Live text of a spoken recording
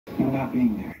not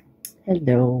being there.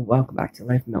 Hello, welcome back to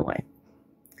Life in my Way.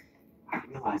 I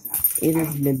realize that. It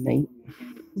is midnight.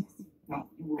 No,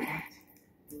 you were right.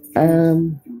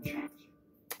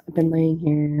 I've been laying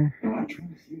here No, I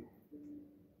trust you.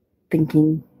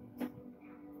 thinking,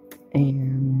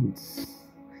 and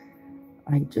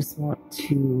I just want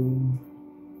to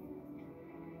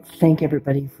thank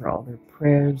everybody for all their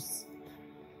prayers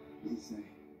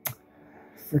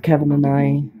for Kevin and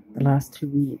I the last 2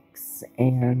 weeks,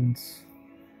 and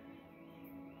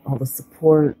all the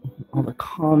support, all the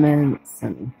comments,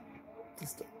 and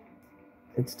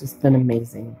it's just been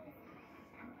amazing.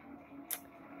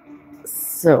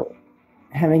 So,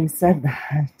 having said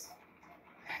that,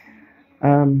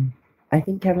 I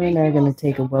think Kevin and I are going to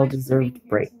take a well-deserved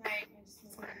break.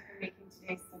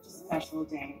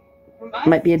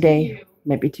 Might be a day,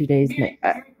 might be 2 days.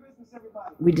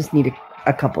 We just need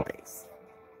a couple days,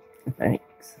 I think.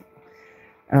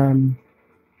 So,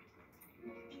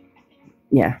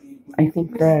 yeah, I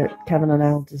think that Kevin and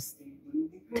I will just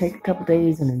take a couple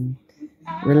days and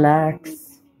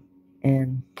relax.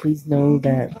 And please know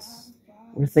that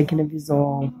we're thinking of you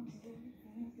all.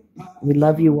 We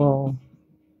love you all.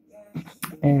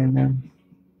 And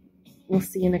we'll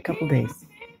see you in a couple days.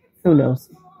 Who knows?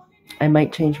 I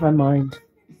might change my mind.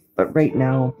 But right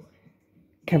now,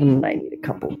 Kevin and I need a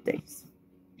couple of days.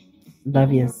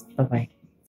 Love yous. Bye-bye.